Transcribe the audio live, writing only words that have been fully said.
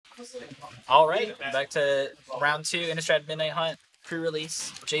All right, back to round 2, Innistrad Midnight Hunt,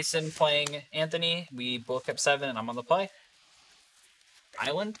 pre-release. Jason playing Anthony. We both kept 7, and I'm on the play.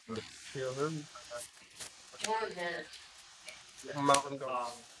 Island. Mountain goes.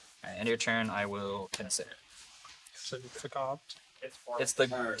 Alright, end of your turn, I will consider. So you pick opt. It's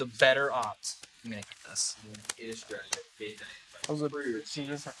the better opt. I'm gonna keep this. How's it?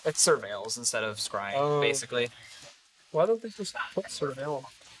 It's surveils instead of scrying, basically. Why don't they just put surveil?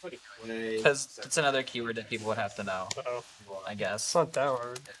 Because it's another keyword that people would have to know. I guess. It's not that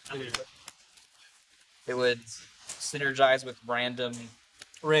hard. It would synergize with random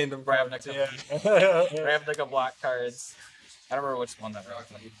Ravnica. Yeah. Ravnica block cards. I don't remember which one that was.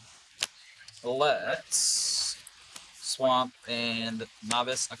 Let's swamp and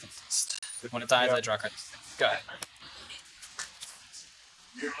novice. Okay. When it dies, I draw cards. Go ahead.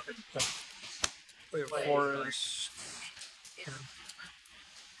 Wait, forest.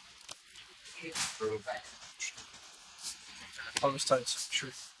 Harvest Tides. Sure.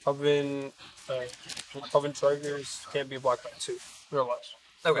 Oven Triggers can't be blocked by 2. Real less.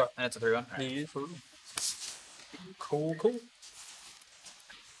 Okay, and it's a 3-1. Right. Cool.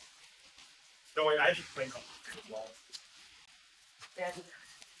 No, I just played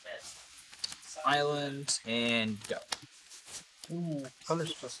Island and go. Ooh,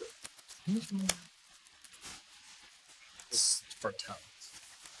 underspecific. Foretell.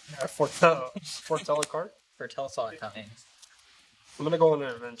 Yeah, foretell a card. Foretell saw it coming. I'm gonna go on an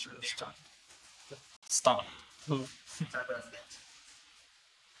adventure this time. Stomp.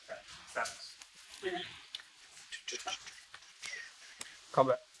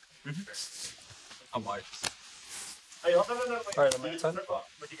 Combat. I'm white. Alright, I'm at 10.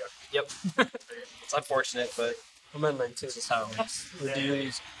 Yep. It's unfortunate, but I'm at 19. this is how it works. Or do you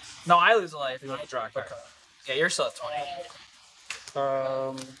lose? No, I lose a life. I draw a card. Yeah, you're still at 20.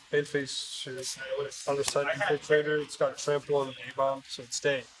 Bait face underside infiltrator. It's got trample and A-bomb, so it's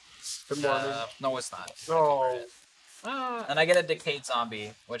stay. Good morning. No, it's not. No. And I get a dictate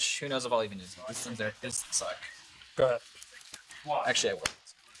zombie, which who knows if I'll even use it. These things are this suck. Go ahead. Actually, I will.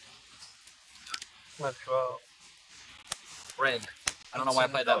 Let's go. Rig. I don't know why I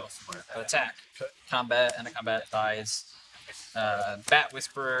played that before. But attack. Okay. Combat, and a combat dies. Bat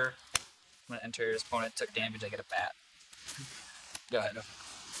Whisperer. When it enters, opponent took damage, I get a bat. Go ahead.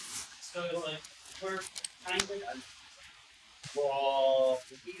 So like we're kind of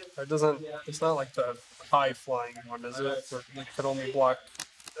It doesn't. It's not like the high flying one, is it? Where you can only block.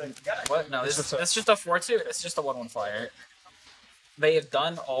 What? No, it's just a 4/2. It's just a 1/1 flyer. They have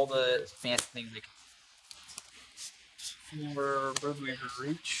done all the fancy things they can. For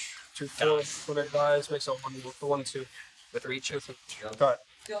reach. 2/4. When it dies, makes a 1/2. With reach. Got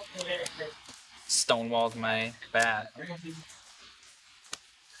it. Stonewall's my bat.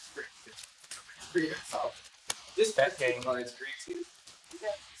 this Bat gang.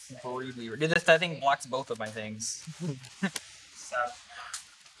 Dude, that thing blocks both of my things.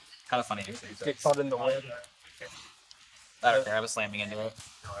 Kind of funny. Get caught in the wind. I don't care. I was slamming into it.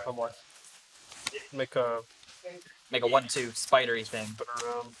 Come on. Make a 1/2 spidery thing. put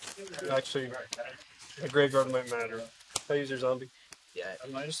around. Actually, the graveyard might matter. I use your zombie. Yeah,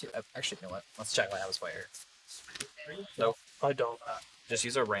 you want to just actually, you know what? Let's check my Atlas Fire. Nope. I don't. Just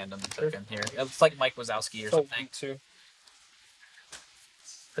use a random token here. It's like Mike Wazowski or something. Too.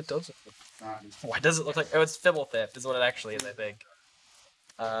 It doesn't. Why does it look like? Oh, it's Fibble Theft is what it actually is, I think.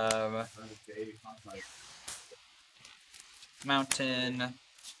 Mountain.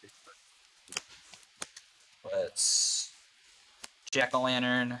 Let's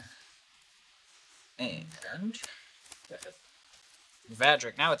Jack-o'-lantern. And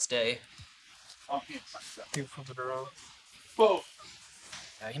Vadric. Now it's day. You flip it around.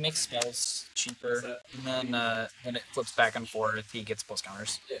 He makes spells cheaper, and then when it flips back and forth, he gets plus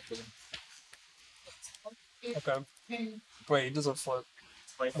counters. Okay. Wait, he doesn't flip.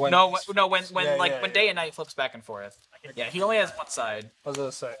 When day and night flips back and forth. Yeah, he only has one side. I was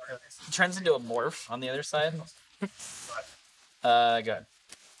gonna say. He turns into a morph on the other side. Good.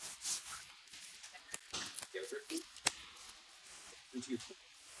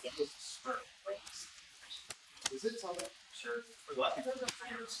 Is it something? Sure.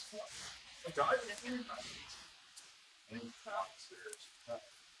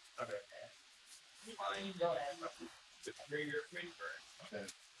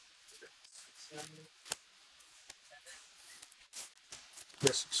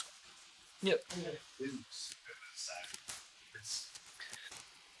 Yes. Yep.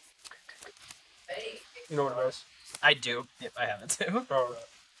 You know what it is? I do. Yep, I have it too. Oh,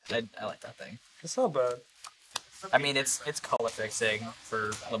 I like that thing. it's not bad. I mean, it's color fixing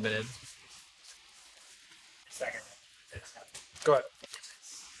for limited. Go ahead.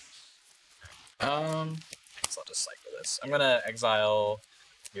 So I'll just cycle this. I'm gonna exile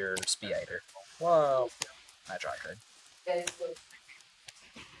your Speed Eater. Wow. I draw a card.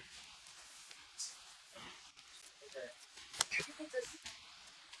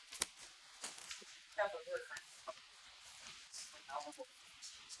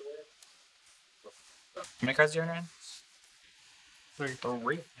 How many cards do you own?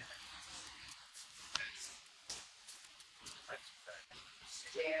 3.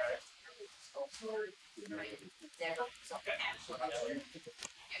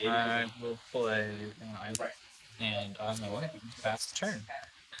 I will play and on my way. Pass the turn.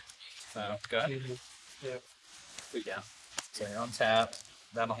 So go ahead. Yeah. Yeah. So you're on tap.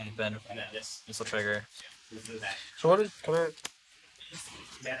 That'll happen. This will trigger. So what is? Can I?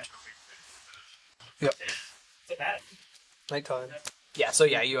 Yep. Nighttime. Yeah. So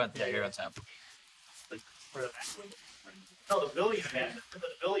yeah, you're on tap. No, the Billy is man. The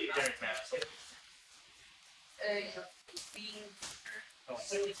Billy is Derek man. Oh,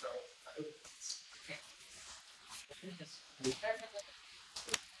 so.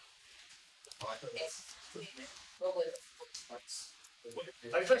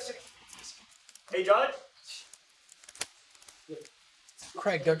 Hey, Judge.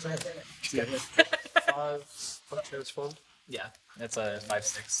 Craig, don't try 5. Okay, it's fun. Yeah, it's a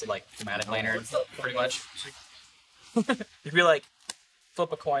 5/6 like thematic lantern, pretty much. You'd be like,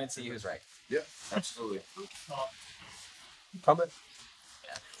 flip a coin and see who's right. Yeah, absolutely. Comment.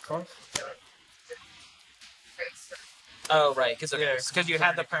 Yeah. Comment. Oh right, because Yeah. you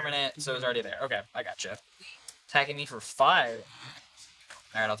had the permanent, so it was already there. Okay, I gotcha. Attacking me for 5.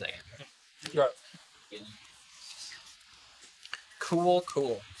 All right, I'll take it. Yeah.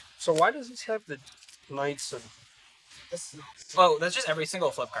 Cool. So why does this have the knights and? Oh, that's just every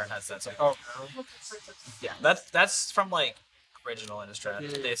single flip card has that. So Oh. yeah, that's from like original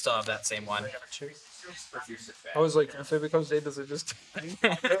Innistrad. They still have that same one. I was like, if it becomes 8, does it just?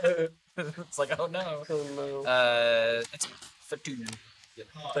 It's like, oh no. Oh no. It's for 2.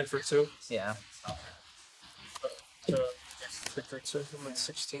 Play for 2. Yeah. Play for 2. I'm at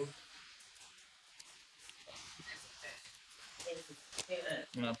 16.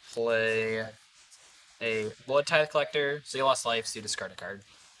 I'm gonna play a Blood Tithe Collector. So you lost life, so you discard a card.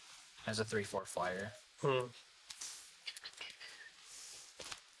 As a 3/4 flyer.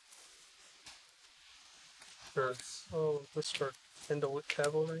 Sure. Oh, let's start into with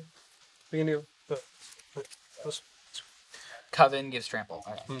cavalry. Beginning of this. Coven gives trample.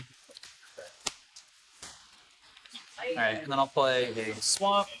 Alright. Alright, and then I'll play a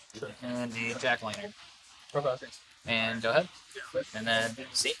swamp and a jack-o'-lantern. Okay. And go ahead. And then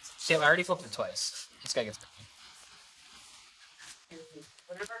see, I already flipped it twice. This guy gets.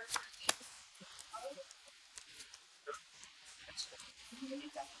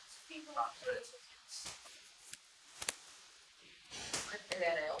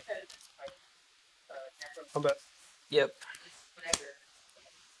 I'm back. Yep.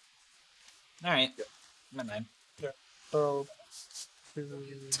 Alright. I'm at 9. Oh.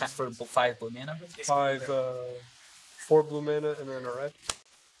 Tap for 5 blue mana. 5, 4 blue mana and then a red.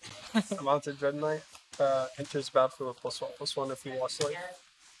 Mounted Dread Knight. Enters battlefield with +1/+1 if you lost life.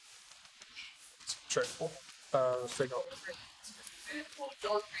 It's triple. Straight up.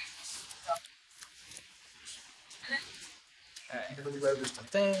 Alright.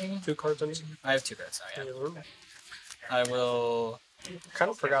 Thing. 2 cards on you. I have 2 cards now, yeah. Yeah. I will. Kind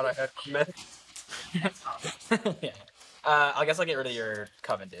of forgot I had command. Yeah. I guess I'll get rid of your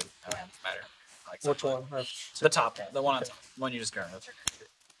Coven, dude. That doesn't matter. Like Which one? the top one. The one on top. The one you just got rid of.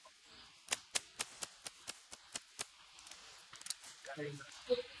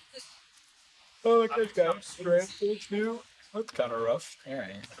 Oh, that guy's got trample too. That's kind of rough.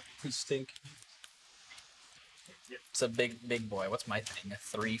 Alright. He's stinky. It's a big boy. What's my thing? A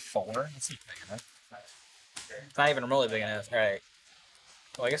 3/4? That's not big enough. It's not even remotely big enough. Alright.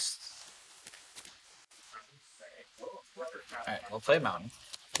 Well, I guess. Alright, we'll play Mountain.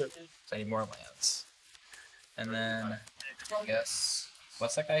 So I need more lands. And then, I guess.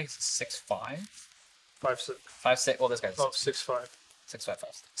 What's that guy? 6/5? 5/6. 5/6. Well, this guy's Oh, 6/5. 6/5,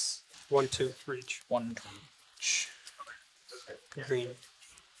 5/6. 1, 2 for each. 1 each. Green.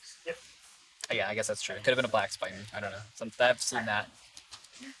 Yeah, I guess that's true. It could have been a black spider. I don't know. I've seen that.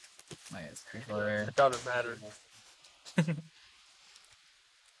 Nice. I doubt it mattered.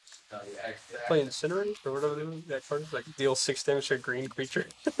 Play Incinerate or whatever they do. That card like deal 6 damage to a green creature.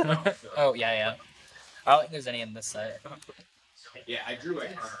 Oh, yeah. I don't think there's any in this set. Yeah, I drew my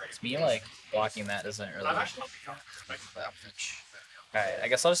card already. It's me like blocking that doesn't really I'm that actually much. Alright, I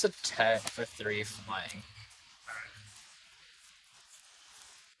guess I'll just attack for 3 flying.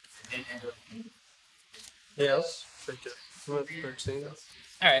 Yes. Take it. I'm at 13.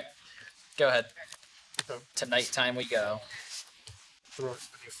 Alright, go ahead. Okay. To nighttime we go. I don't have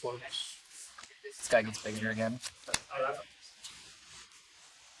any floats. This guy gets bigger again.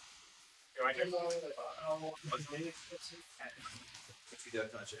 If you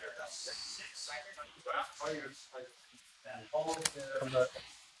don't touch it, Come back.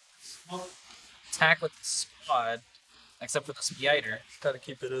 Attack with the squad, except for the spider. Gotta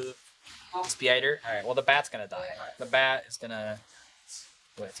keep it in. Spider? Alright, well the bat's gonna die. The bat is gonna...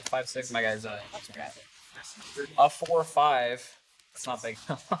 Wait, it's a 5/6? My guy's a 4/5. It's not big.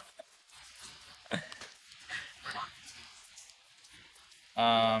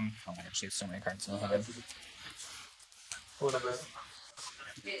 Oh my gosh, she has so many cards in the hand. What a minute.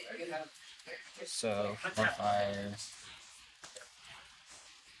 So, 4, 5...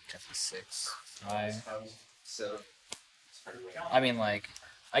 6, 5... so I mean, like,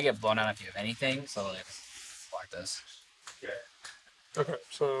 I get blown out if you have anything, so, like, block this. Okay,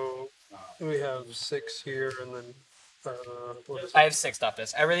 so we have 6 here, and then what is I have 6 off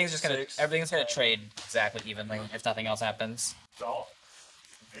this. Everything's just gonna 6. everything's gonna trade exactly evenly if nothing else happens.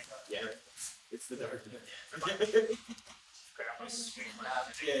 yeah, it's the dark.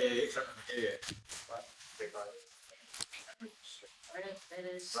 Yeah.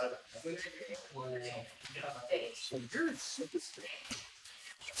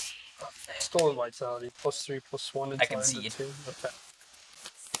 Stolen Vitality? +3/+1 and I can time see to it. 2. Okay.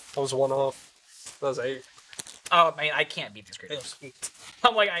 That was 1 off. That was 8. Oh man, I can't beat these creatures.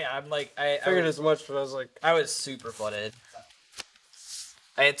 I'm like, I Figured as much, but I was like, I was super flooded.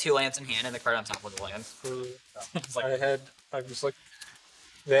 I had 2 lands in hand, and the card on top was a land. It's like, I was like,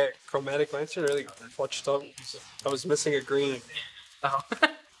 that Chromatic Lancer really clutched up. I was missing a green, oh.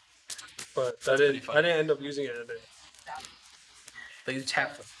 but I didn't end up using it. But you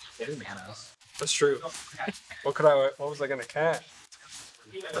tap for 2 mana. That's true. What was I gonna cast?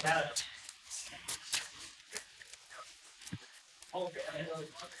 You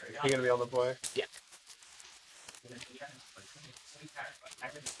gonna be on the boy? Yeah.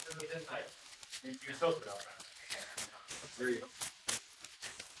 You're supposed to know that.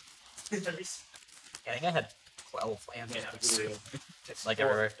 I think I had 12 lands. Like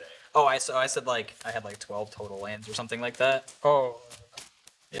everywhere. Oh, I said like I had like 12 total lands or something like that. Oh,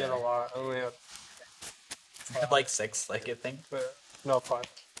 you Yeah. had a lot. I only had I had like 6, like I think. no 5.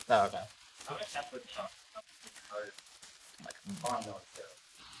 Oh, okay.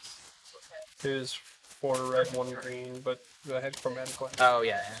 Here's 4 red, 1 green, but I had Chromatic Lancer. Oh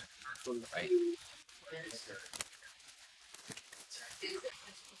yeah. Right.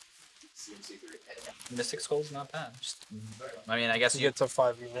 Mystic Skull's not bad. Just, I mean, I guess You you. get to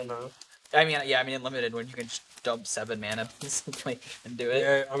 5 mana. I mean, yeah. I mean, in limited when you can just dump 7 mana like, and do it.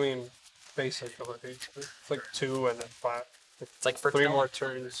 Yeah, I mean, basically, it's like 2 and then 5. It's like for 3 talent. more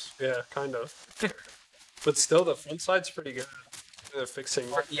turns. Yeah, kind of. But still, the front side's pretty good. Fixing.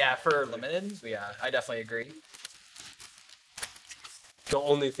 Yeah, for limited, yeah, I definitely agree. The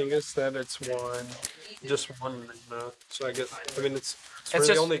only thing is that it's just one mana. So I guess, I mean, it's really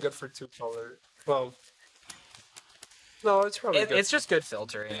just- only good for 2 color. Well, no, it's probably good. It's just good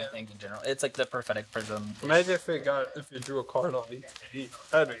filtering, I think, in general. It's like the prophetic prism. Imagine if you drew a card on each.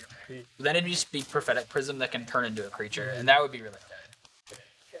 That'd be Then it'd just be prophetic prism that can turn into a creature, and that would be really good.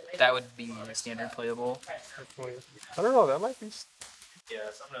 That would be standard playable. definitely. I don't know. That might be.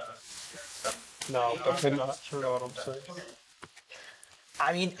 Yes, I'm gonna. No, definitely not. You know what I'm saying.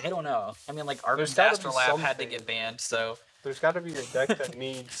 I mean, I don't know. I mean, like, Argus There's gotta Master be Lab had to something. get banned, so There's got to be a deck that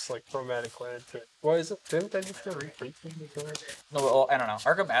needs like Chromatic Lantern. What is it? Didn't they just get reprint? no. Well, I don't know.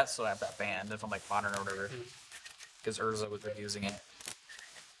 Argus Master Lab got banned from like Modern or whatever, because Urza was abusing it.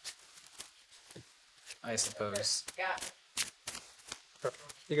 I suppose,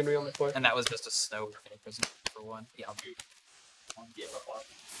 You gonna be on the play? and that was just a snow prophetic prism for 1. Yeah. I'll do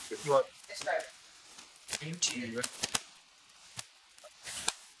What? 2.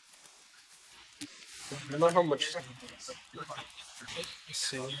 I don't know how much. Let's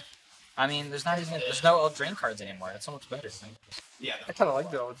see. I mean, there's no Eldraine cards anymore. It's so much better. Yeah. I kind of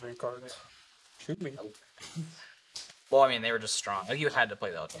like the Eldraine cards. Shoot me. Well, I mean, they were just strong. Like, you had to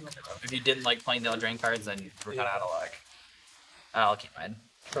play the Eldraine cards. If you didn't like playing the Eldraine cards, then you were kind of out of luck. I'll keep mine.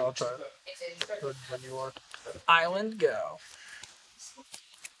 Sure, I'll try it. Good when you are. Island, go.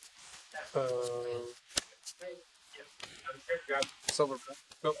 Silver.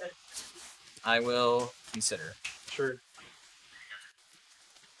 Nope. I will consider. Sure.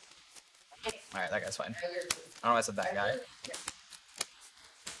 Alright, that guy's fine. I don't know why I said that guy.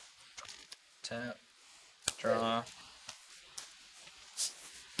 Tap. Draw.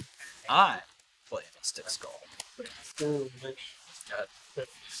 I play a Mystic Skull. Ooh, nice. Go ahead.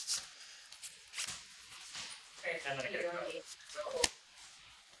 And then I get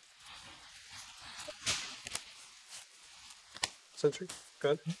Sentry.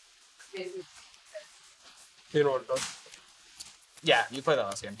 Good. You know what it does. Yeah, you play that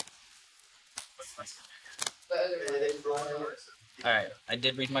last game. Alright, I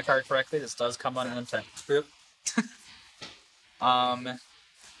did read my card correctly. This does come on an intent. Yep.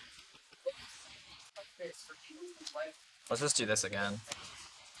 Let's just do this again.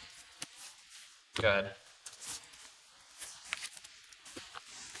 Good.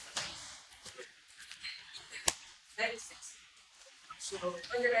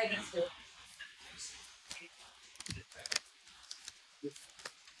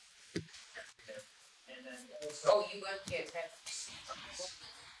 Oh, you want to get that?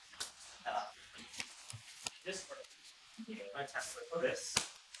 this for my test with this.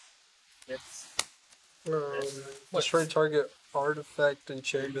 It's Destroy target artifact,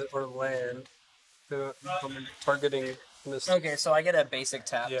 enchantment, or land. I'm targeting this. Okay, so I get a basic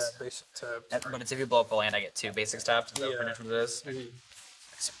tap. Yeah, basic tab. But it's if you blow up a land, I get 2 basic taps. Is that Yeah. pretty much what it is? Mhm.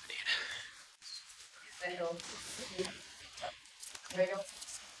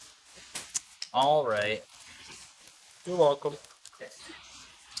 Alright. You're welcome.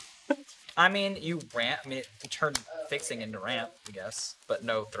 I mean, you ramp. I mean, it turned fixing into ramp, I guess, but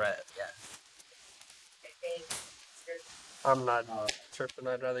no threat. Yeah. I'm not tripping.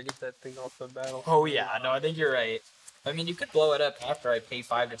 I'd rather get that thing off the battle. Oh yeah, no, I think you're right. I mean, you could blow it up after I pay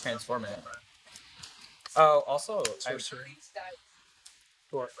 5 to transform it. Oh, also, Sorcery.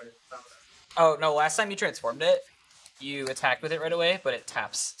 What? oh no, last time you transformed it, you attacked with it right away, but it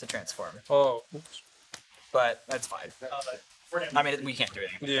taps to transform. Oh. Oops. But that's fine. I mean, we can't do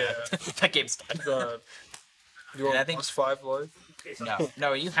anything. Yeah. That game's done. You want I think- +5 life?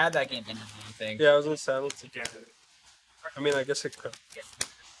 No, you had that game in, I think. Yeah, I was in silence. I mean, I guess it could.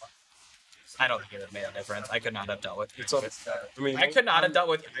 I don't think it would have made a difference. I could not have dealt with It's up. I mean, I could not have dealt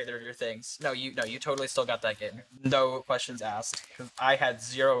with either of your things. No, you totally still got that game. No questions asked. Because I had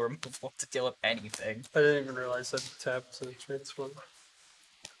 0 removal to deal with anything. I didn't even realize that tap to transform.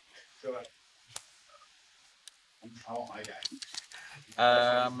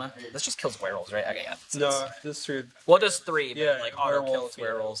 This just kills werewolves, right? Okay, yeah. No, this dude. Well, just 3, but Yeah, like auto werewolf, kills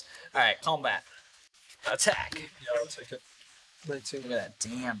werewolves. Alright, combat. Attack. Yeah, I'll take it. 19. Look at that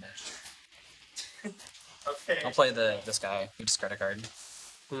damage. okay. I'll play this guy. You discard a card.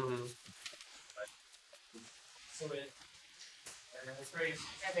 Mm-hmm.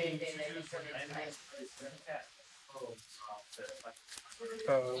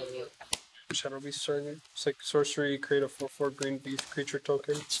 Shadow Beast Sergeant. It's like sorcery, create a 4/4 green beast creature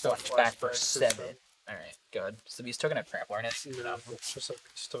token. Back for 7. Alright, good. So these token have Trampler's. No, it's just a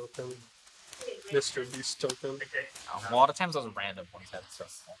beast token. Mr. Beast token. A lot of times those random ones have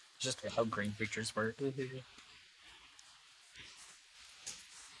stuff. Just how green creatures work. Mm-hmm.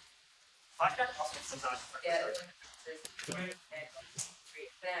 Blackjack also sometimes. Yeah.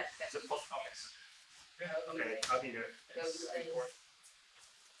 It's a post office. Okay, I'll be there.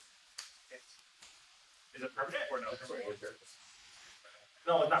 Is it permanent or no?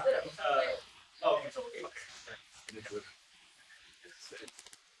 No, it's not. Oh, okay, so okay.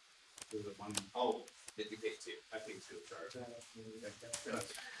 Oh, did you get 2? I think 2 charge.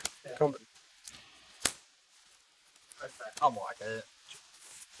 Come. I'll block it.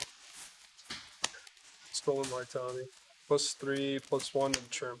 Stolen Vitality. +3, +1,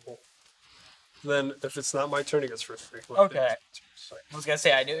 and trample. Then, if it's not my turn, it gets first free. Okay. I was gonna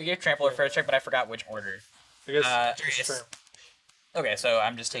say I knew you gave Trampler first check, but I forgot which order. I guess Darius. just trample. Okay, so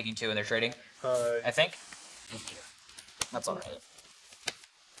I'm just taking 2 and they're trading. I think. That's alright.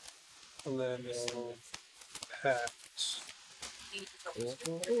 And then hacks.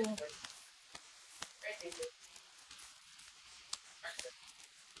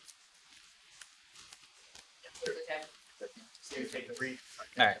 So you take the breed.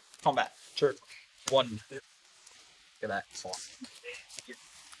 Alright, combat. Sure. 1. Look at that.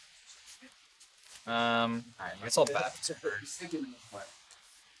 Alright, I guess I'll bat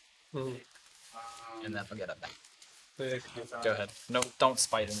Mm-hmm. and then I'll get it back. Yeah. Go ahead. No, don't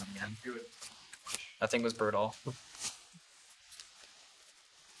spite him again. That thing was brutal.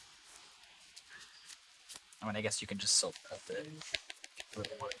 I mean, I guess you can just silver up it if you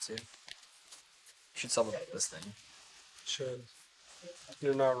wanted to. You should silver up this thing. Should.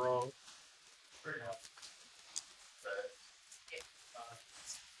 You're not wrong.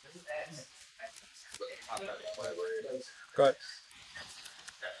 Go ahead.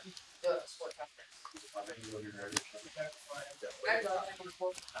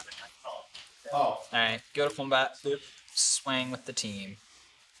 Oh. Alright, go to combat. Swing with the team.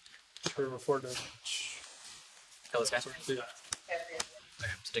 Sure, before the Kill this guy. yeah,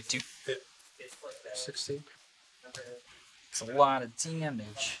 So take 2. 16. It's a lot of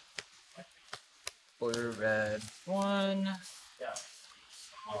damage. Blue, red, 1.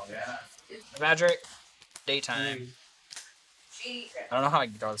 Magic. Daytime. I don't know how I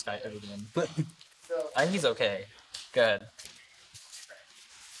can draw this guy ever again. I think he's okay. Good.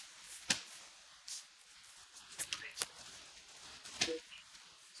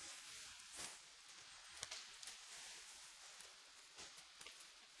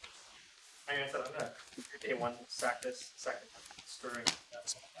 I'm gonna day 1 sack this, second stirring.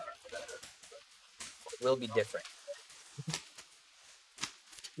 It will be different.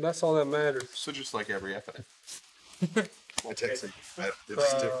 That's all that matters. So just like every FNF. My text it's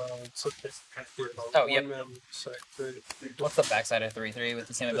It's okay. Oh, yep. One man, sec, three. What's the backside of 3/3 with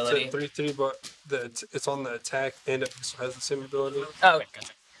the same ability? It's a 3/3, but it's on the attack and it also has the same ability. Oh, okay,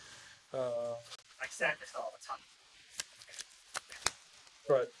 gotcha. I sack this all the time.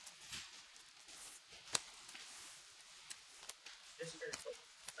 Right.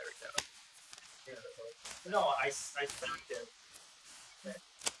 There we go. No, I sacked it.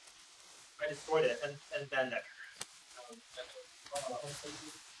 I destroyed it, and then that.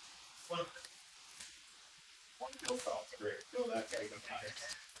 One kill fell. great. No, that guy can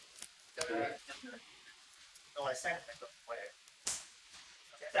No, I sacked it away.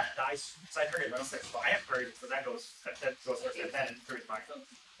 That dies. So I heard it. I have heard it, so that goes first, and then through mine.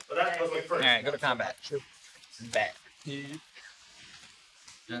 So that goes like first. Alright, go to combat. Bet. He,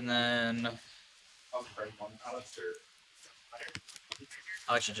 And then I'll break one. I'll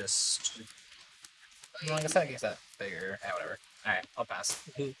actually just. Well, I guess that bigger. Yeah, whatever. Alright, I'll pass.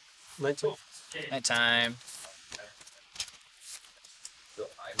 19. Nighttime.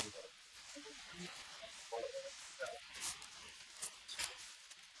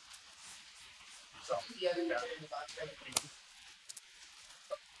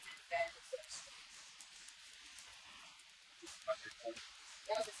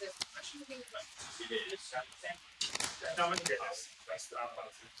 No, I'm gonna get this.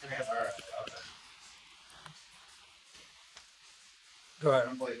 Go ahead.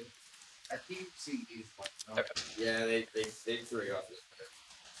 I keep seeing these ones. Okay. Yeah, they threw you off.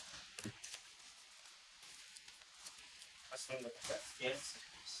 That's one with the skins.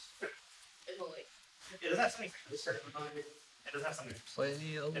 It doesn't have something. It doesn't have something. Play a It is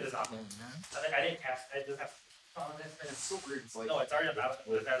little not. more. I didn't cast. I just have. Oh, that's so weird. It's like No, it's already about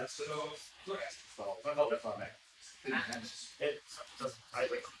it. It does. I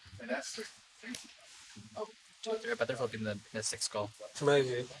wait. and that's the I bet they're flipping the Mystic Skull.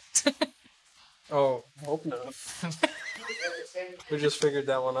 Maybe. Oh, hope not. We just figured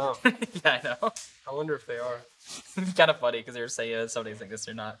that one out. Yeah, I know. I wonder if they are. It's kind of funny because they were saying somebody's like this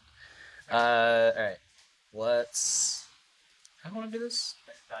or not. Alright. Let's. I want to do this.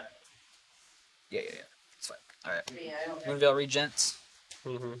 Yeah. It's fine. Alright. Moonveil Regent.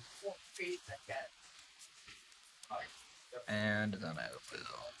 Mm-hmm. And then I will.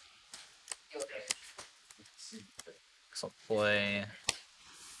 So I'll play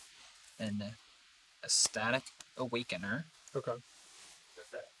an Ecstatic Awakener. Okay.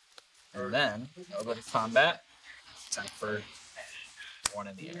 And then I'll go to combat. Time for one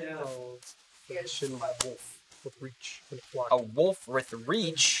in the air. Oh, Shin my wolf with reach and block. A wolf with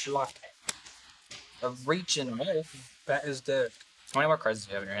reach. Block. A reach and wolf. That is dead. How many more cards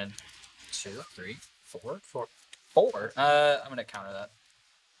do you have in your hand? 2, 3, 4. 4. 4. I'm gonna counter that.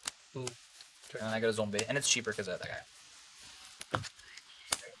 Okay. And then I go to zombie, and it's cheaper because of that guy.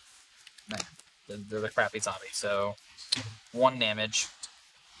 Man, they're the crappy zombie. So 1 damage.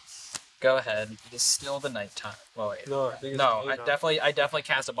 Go ahead. Distill the nighttime. Well, wait. No, I think it's No, day I now. definitely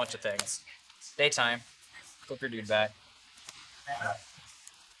cast a bunch of things. Daytime. Flip your dude back. I'm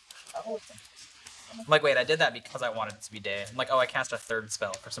like, wait, I did that because I wanted it to be day. I'm like, oh, I cast a 3rd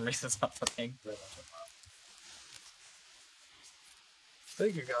spell for some reason. It's not flipping. I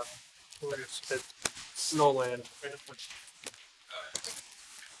think you got it. No land.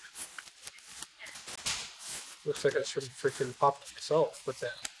 Looks like I should have freaking popped myself with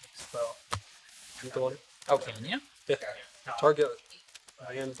that spell. I'm going. Oh, can you? Yeah. Target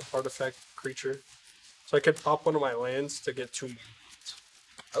land, artifact, creature. So I could pop one of my lands to get 2 more.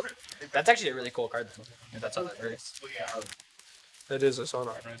 Okay. That's actually a really cool card, though. If that's how that works. That is, it's on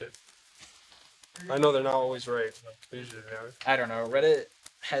our Reddit. I know they're not always right, but usually they are. I don't know. Reddit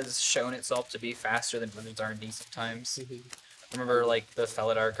has shown itself to be faster than Blizzard's R&D sometimes. Mhm. Remember, like, the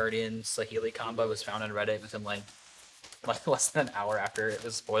Felidar Guardian Sahili combo was found on Reddit within, like less than an hour after it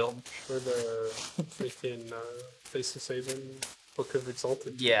was spoiled. Or the freaking Face of Saban Book of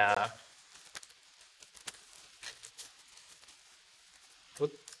Exalted. Yeah.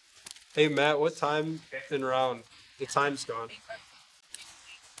 What? Hey Matt, what time in round? The time's gone.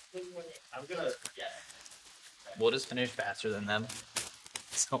 I'm gonna. We'll just finish faster than them.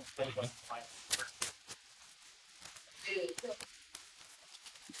 So,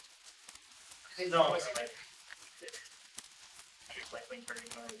 No.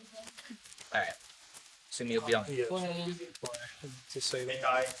 alright. Soon you'll be on the Yeah. play. To say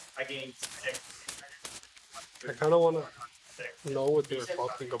that. I gained 6. I kind of want Six. to know what they were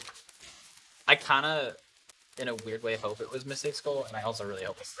talking about. I kind of, in a weird way, hope it was Mystic Skull, and I also really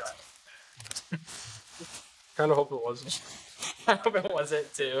hope it's not. Kind of hope it wasn't. I hope it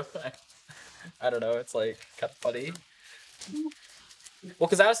wasn't, too. I don't know, it's like kind of funny. Well,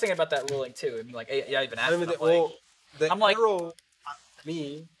 because I was thinking about that ruling, too. I mean, like, yeah, even I after, mean, I'm well, the I'm like- arrow,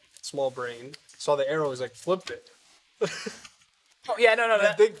 me, small brain, saw the arrow, was like, flip it. oh, yeah, no,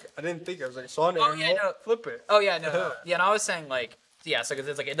 I didn't think, I was like, saw an arrow, yeah, no. flip it. Oh, yeah, no. Yeah, and I was saying, like, yeah, so 'cause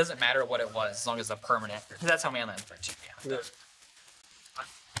it's like, it doesn't matter what it was, as long as it's a permanent. That's how Manlands works, yeah. Yeah.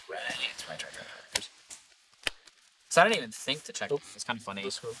 Right, it's my treasure. So I didn't even think to check. Nope. It's kind of funny.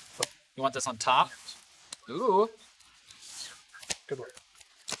 This one. You want this on top? Ooh. Good one.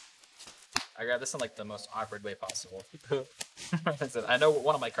 I grabbed this in like the most awkward way possible. I said, I know what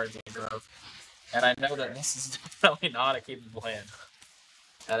one of my cards is of, and I know that this is definitely not a capable hand.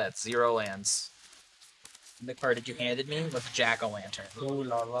 That at 0 lands. And the card that you handed me was Jack-o'-lantern. Ooh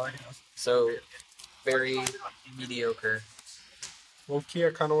la la. So very mediocre. Low key, I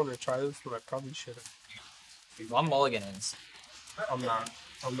kind of want to try this, but I probably shouldn't. One mulliganins. I'm not.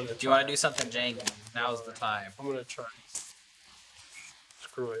 I'm gonna. Do you want to do something janky? Now's the time. I'm gonna try.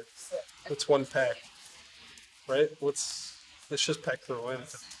 Screw it. What's one pack? Right? Let's just pack the win.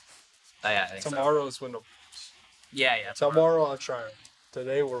 Oh, yeah, I think so. Tomorrow's winnable. Yeah, yeah. Tomorrow I'll try.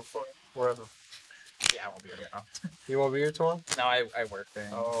 Today we're fine. Wherever. Yeah, I won't be here tomorrow. You won't be here tomorrow? No, I work there.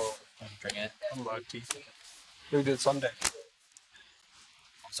 Oh, I'm drinking it. I'm lucky. We did Sunday.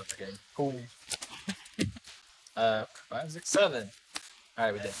 I'm so forgetting. Cool. 5, 6, 7.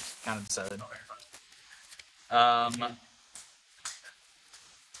 Alright, we did. Counted 7.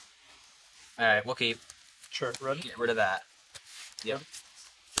 Alright, we'll keep. Sure. Ready? Get rid of that. Yep.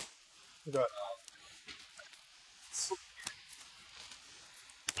 We got.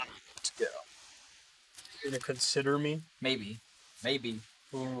 Let's go. You gonna consider me? Maybe. Maybe.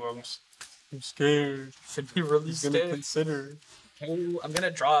 Ooh, I'm scared. Should be really He's gonna consider. Ooh, I'm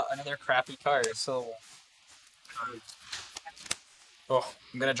gonna draw another crappy card. So. Oh.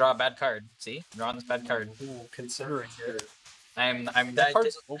 I'm gonna draw a bad card. See? I'm drawing this bad card. Ooh, considering it. I'm That I,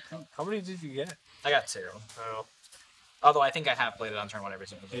 card's OP. How many did you get? I got 2. Oh, Although I think I have played it on turn 1 every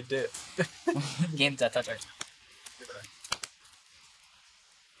single you game. did. Games that touch art.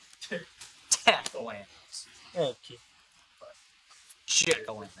 Jack-o'-lanterns. Okay.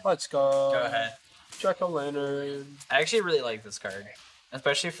 Jack-o'-lantern. Let's go. Go ahead. Jack-o'-lantern. I actually really like this card.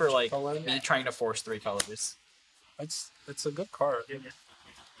 Especially for like Jack-o'-lantern? me trying to force 3 colors. It's a good card.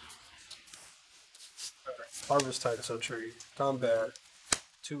 Harvest Tide Century. Combat.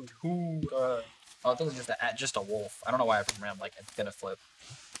 2. Ooh, Oh, this is just a wolf. I don't know why I put him around like it's gonna flip.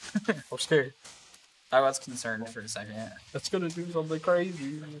 I'm scared. I was concerned for a second. That's gonna do something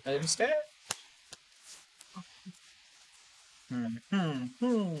crazy. I'm scared. I'm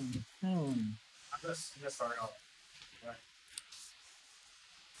just start off.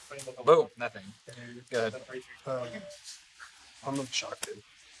 Boom. Nothing. Go ahead. I'm gonna shock it.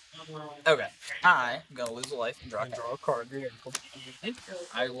 Okay. I'm gonna lose a life and draw a And card. draw a card. Yeah.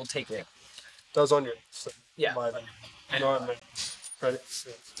 I will take it. That was on your list. Yeah. Mine. No, I mean, ready?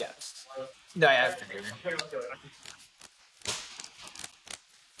 Yeah. No, I have to do it.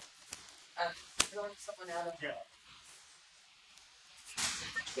 Throwing someone out of. Yeah.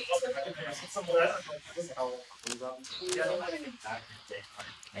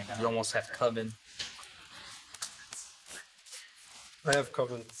 You almost have Coven. I have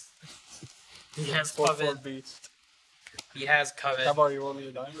Coven. He has 4/4 Coven. beast. He has Coven. How about you want me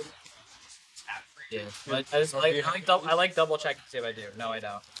to diamond? Yeah. I just like double check to see if I do. No, I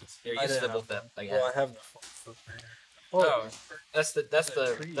don't. Here, I use didn't Sybil have Flip again. Well, I have the Oh, that's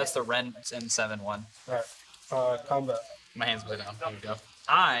the Ren and 7/1. Alright. Combat. My hand's way down. Here we go.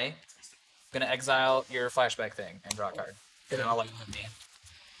 I'm gonna exile your flashback thing and draw a card. And then I'll let you hit me.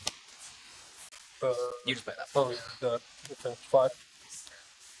 You just play that. Oh, yeah. Okay. 5.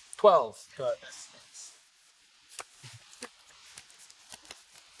 12. Got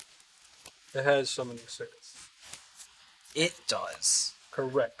it has summoning 6. It does.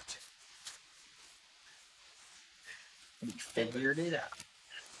 Correct. We figured it out.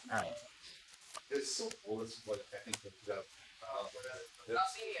 Alright. It's so cool. This is what I think they put up.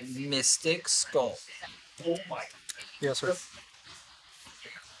 Mystic Skull. Oh my. Yes, sir.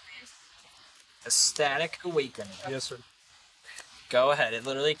 Ecstatic Awakening. Yes, sir. Go ahead. It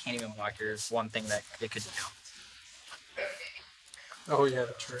literally can't even block your one thing that it could do. Oh, yeah,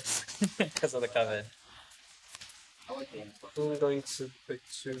 that's right. Because of the coven. I'm going to pick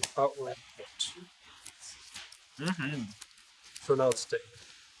 2 outward. Mm-hmm. So now it's take.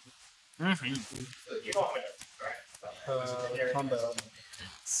 Mm-hmm. You know how much. Combat.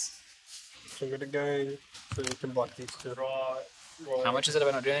 Trigger the guy, so you can block these 2. Draw. How much is it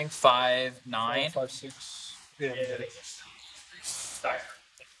about doing? 5, 9? 5, 6. Yeah. Die.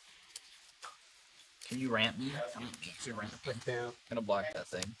 Can you ramp me? Can you ramp? Yeah. I'm gonna block that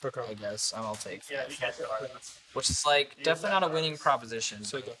thing. Okay. I guess. I'll take. Yeah, you guys are. Which is like definitely not a winning proposition.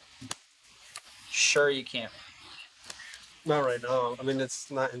 So go. Sure you can't. Not right now. I mean, it's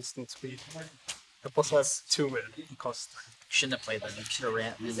not instant speed. I plus have 2 mana. It costs 3. Shouldn't have played that. You should have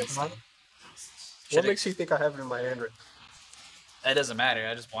ramped me. What makes you think I have it in my hand right It doesn't matter.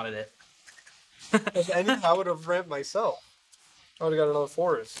 I just wanted it. now? If anything, I would have ramped myself. I would have got another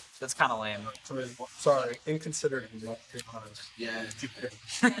forest. That's kind of lame. I mean, sorry, inconsiderate. Yeah.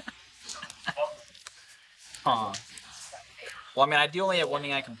 Huh. Well, I mean, I do only have one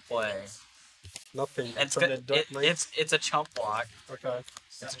thing I can play. Nothing. It's from good. the Dark Knight. It's a chump block. Okay.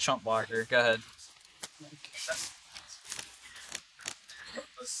 It's a chump blocker. Go ahead.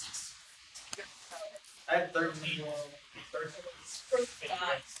 I had 13.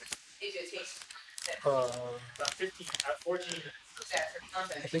 It just takes About 15. I have 14. that for I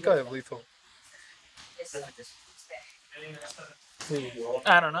contact. think I have lethal.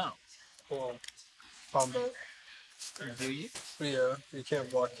 I don't know. Well, combat. Do you? Yeah, you can't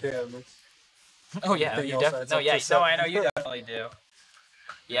block him. Oh yeah, Anything you else definitely. adds No, up yeah, to no, I know 7. you definitely do.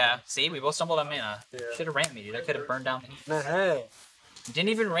 Yeah. See, we both stumbled on mana. Yeah. Should have ramped me, dude. I could have burned down. Didn't have. Didn't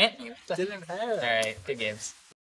even ramp me. Didn't have. All right, good games.